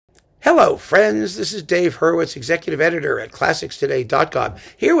Hello, friends. This is Dave Hurwitz, executive editor at ClassicsToday.com,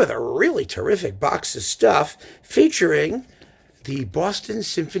 here with a really terrific box of stuff featuring the Boston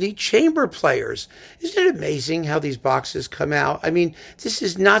Symphony Chamber Players. Isn't it amazing how these boxes come out? I mean, this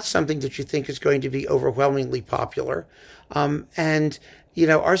is not something that you think is going to be overwhelmingly popular.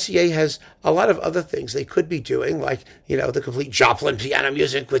 RCA has a lot of other things they could be doing, like, the complete Joplin piano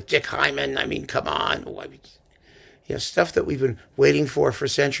music with Dick Hyman. I mean, come on. Stuff that we've been waiting for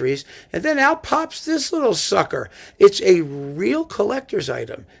centuries. And then out pops this little sucker. It's a real collector's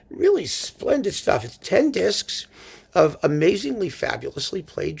item. Really splendid stuff. It's 10 discs of amazingly, fabulously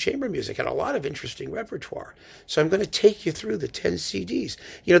played chamber music and a lot of interesting repertoire. So I'm going to take you through the 10 CDs.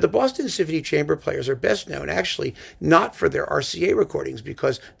 The Boston Symphony Chamber Players are best known, actually, not for their RCA recordings,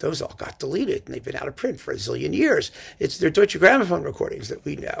 because those all got deleted and they've been out of print for a zillion years. It's their Deutsche Grammophon recordings that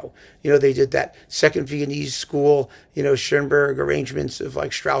we know. They did that Second Viennese School, Schoenberg arrangements of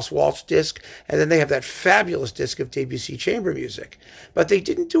like Strauss Waltz disc, and then they have that fabulous disc of Debussy chamber music. But they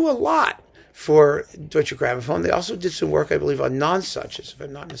didn't do a lot for Deutsche Grammophon. They also did some work, I believe, on non-suches, if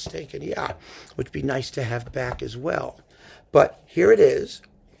I'm not mistaken. Yeah, which would be nice to have back as well. But here it is.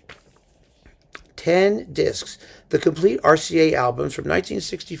 10 discs. The complete RCA albums from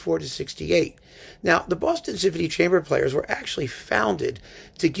 1964 to 68. Now, the Boston Symphony Chamber Players were actually founded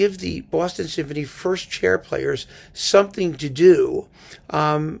to give the Boston Symphony first chair players something to do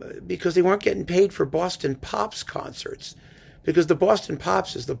because they weren't getting paid for Boston Pops concerts. Because the Boston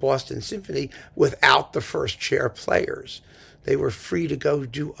Pops is the Boston Symphony without the first chair players. They were free to go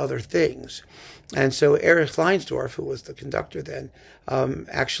do other things. And so Erich Leinsdorf, who was the conductor then,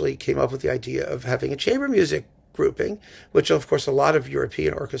 actually came up with the idea of having a chamber music grouping, which of course a lot of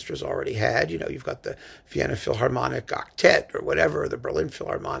European orchestras already had. You've got the Vienna Philharmonic Octet or whatever, or the Berlin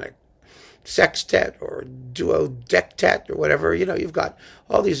Philharmonic Sextet or Duodectet or whatever. You've got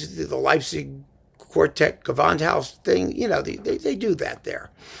all these, the Leipzig Quartet Gewandhaus thing, they do that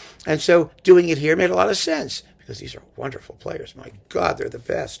there. And so doing it here made a lot of sense because these are wonderful players. My God, they're the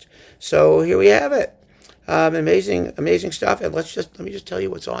best. So here we have it. Amazing stuff. And let me just tell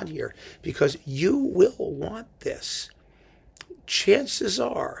you what's on here, because you will want this. Chances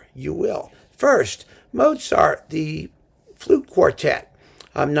are you will. First, Mozart, the flute quartet.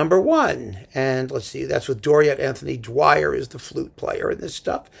 Number 1, and let's see, that's with Doriot Anthony Dwyer is the flute player in this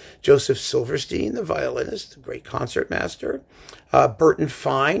stuff. Joseph Silverstein, the violinist, the great concertmaster. Burton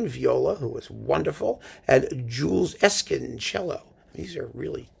Fine, viola, who was wonderful. And Jules Eskin, cello. These are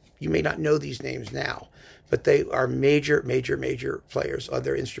really, you may not know these names now, but they are major players on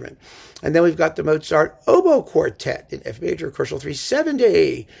their instrument. And then we've got the Mozart Oboe Quartet in F major, Koschel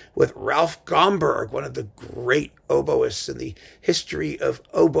 370, with Ralph Gomberg, one of the great oboists in the history of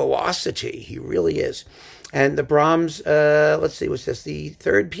oboosity. He really is. And the Brahms, let's see, what's this? The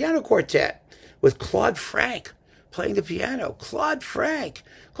Third Piano Quartet with Claude Frank playing the piano. Claude Frank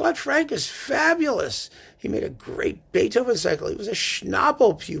is fabulous. He made a great Beethoven cycle. He was a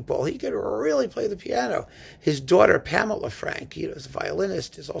Schnabel pupil. He could really play the piano. His daughter, Pamela Frank, as a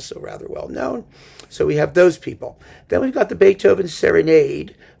violinist, is also rather well known. So we have those people. Then we've got the Beethoven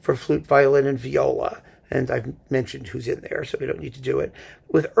Serenade for flute, violin, and viola. And I've mentioned who's in there, so we don't need to do it.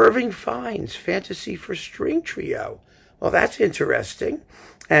 With Irving Fine's Fantasy for String Trio. Well, that's interesting.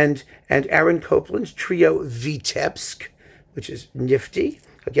 And Aaron Copland's Trio Vitebsk, which is nifty,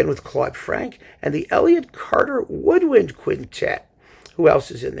 again with Claude Frank. And the Elliott Carter Woodwind Quintet. Who else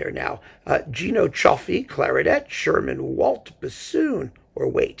is in there now? Gino Cioffi, clarinet. Sherman Walt, bassoon.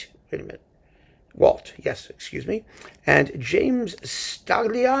 Wait a minute. Walt, yes, excuse me. And James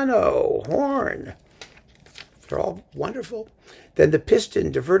Stagliano, horn. They're all wonderful. Then the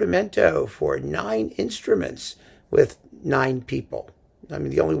Piston Divertimento for 9 instruments with 9 people. I mean,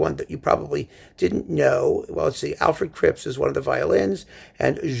 the only one that you probably didn't know, well, let's see, Alfred Cripps is one of the violins,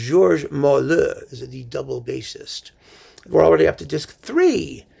 and Georges Molleux is the double bassist. We're already up to disc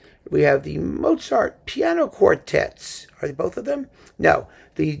 3. We have the Mozart piano quartets. Are they both of them? No.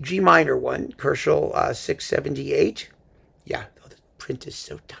 The G minor one, Koschel 678. Yeah, the print is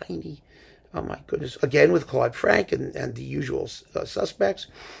so tiny. Oh, my goodness. Again, with Claude Frank and the usual suspects.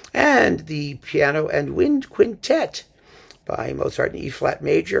 And the Piano and Wind Quintet by Mozart in E-flat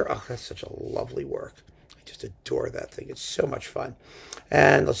major. Oh, that's such a lovely work. I just adore that thing. It's so much fun.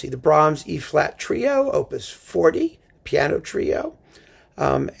 And let's see, the Brahms E-flat trio, Opus 40, piano trio.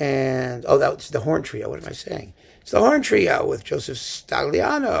 That's the horn trio. What am I saying? It's the horn trio with Joseph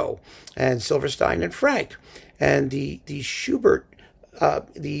Stagliano and Silverstein and Frank. And the Schubert,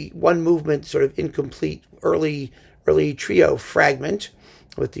 the one movement sort of incomplete early trio fragment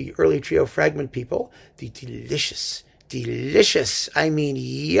with the early trio fragment people, the delicious delicious, I mean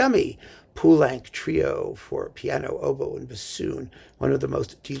yummy, Poulenc Trio for piano, oboe, and bassoon, one of the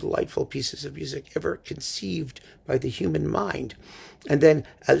most delightful pieces of music ever conceived by the human mind. And then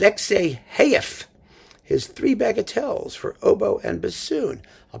Alexei Hayev, his 3 bagatelles for oboe and bassoon.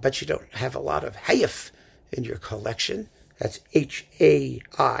 I'll bet you don't have a lot of Hayev in your collection. That's H-A-I-E-F-F.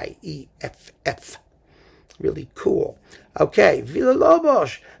 Really cool. Okay,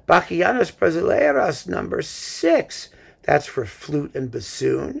 Villa-Lobos, Bachianos Brasileiras, number 6. That's for flute and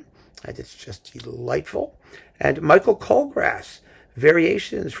bassoon. And it's just delightful. And Michael Colgrass,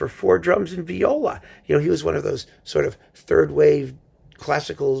 Variations for 4 drums and viola. You know, he was one of those sort of third-wave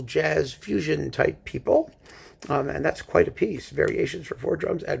classical jazz fusion type people. And that's quite a piece. Variations for 4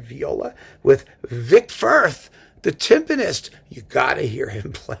 drums and viola with Vic Firth, the timpanist. You got to hear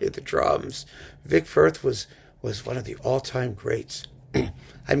him play the drums. Vic Firth was one of the all-time greats.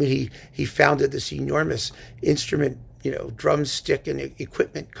 I mean, he founded this enormous instrument, drumstick and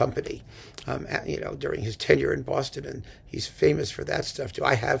equipment company, during his tenure in Boston, and he's famous for that stuff too.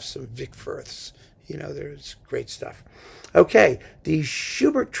 I have some Vic Firths. There's great stuff. Okay, the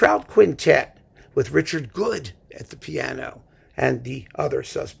Schubert Trout Quintet with Richard Good at the piano and the other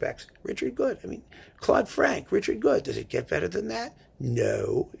suspects. Richard Good. I mean, Claude Frank, Richard Good. Does it get better than that?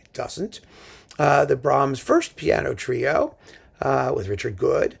 No, it doesn't. The Brahms First Piano Trio with Richard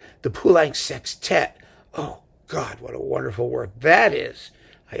Good. The Poulenc Sextet. Oh, God, what a wonderful work that is.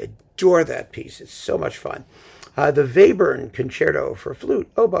 I adore that piece. It's so much fun. The Webern Concerto for flute,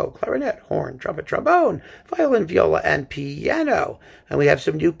 oboe, clarinet, horn, trumpet, trombone, violin, viola, and piano. And we have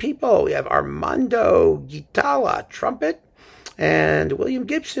some new people. We have Armando Guitala, trumpet, and William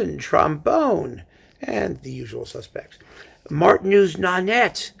Gibson, trombone, and the usual suspects. Martineau's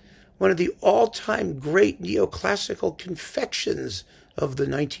Nanette, one of the all-time great neoclassical confections of the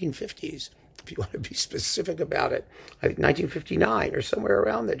 1950s. If you want to be specific about it, I think 1959 or somewhere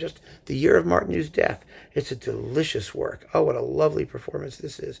around there, just the year of Martineau's death. It's a delicious work. Oh, what a lovely performance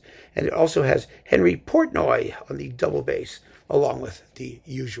this is. And it also has Henry Portnoy on the double bass, along with the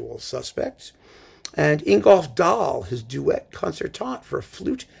usual suspects. And Ingolf Dahl, his duet concertant for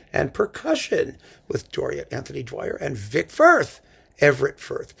flute and percussion with Anthony Dwyer and Vic Firth. Everett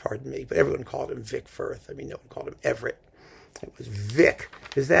Firth, pardon me, but everyone called him Vic Firth. I mean, no one called him Everett. It was Vic.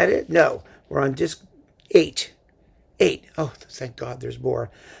 Is that it? No. We're on disc 8. 8. Oh, thank God there's more.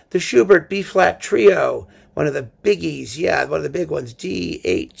 The Schubert B-flat Trio, one of the biggies. Yeah, one of the big ones.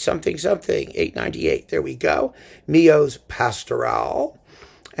 D8 something something, 898. There we go. Mio's Pastoral.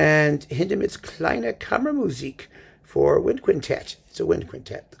 And Hindemith's Kleine Kammermusik for wind quintet. It's a wind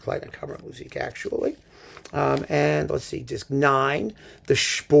quintet, the Kleine Kammermusik, actually. And let's see, disc 9, the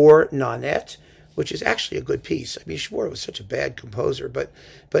Spohr Nanette, which is actually a good piece. I mean, Spohr was such a bad composer, but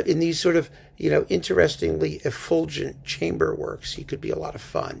in these sort of, interestingly effulgent chamber works, he could be a lot of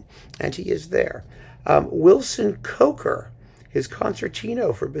fun, and he is there. Wilson Coker, his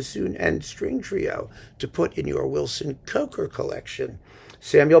concertino for bassoon and string trio to put in your Wilson Coker collection.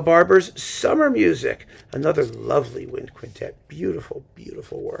 Samuel Barber's Summer Music, another lovely wind quintet. Beautiful,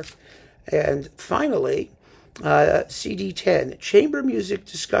 beautiful work. And finally, CD10, Chamber Music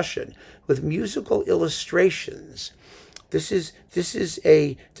Discussion with musical illustrations. This is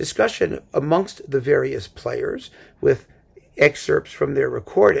a discussion amongst the various players with excerpts from their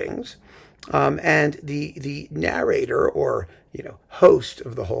recordings, and the narrator or host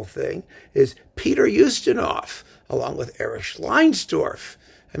of the whole thing is Peter Ustinov, along with Erich Leinsdorf.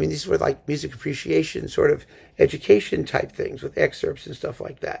 I mean, these were like music appreciation, sort of education type things with excerpts and stuff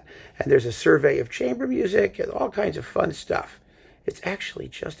like that. And there's a survey of chamber music and all kinds of fun stuff. It's actually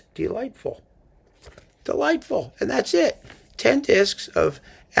just delightful. Delightful. And that's it. 10 discs of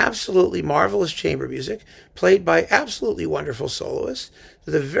absolutely marvelous chamber music played by absolutely wonderful soloists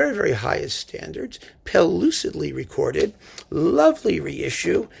to the very, very highest standards, pellucidly recorded, lovely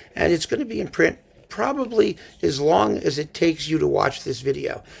reissue, and it's going to be in print probably as long as it takes you to watch this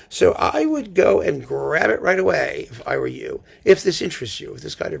video. So I would go and grab it right away if I were you, if this interests you, if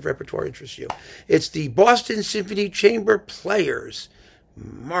this kind of repertoire interests you. It's the Boston Symphony Chamber Players.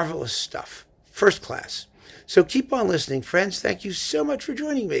 Marvelous stuff. First class. So keep on listening, friends. Thank you so much for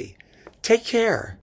joining me. Take care.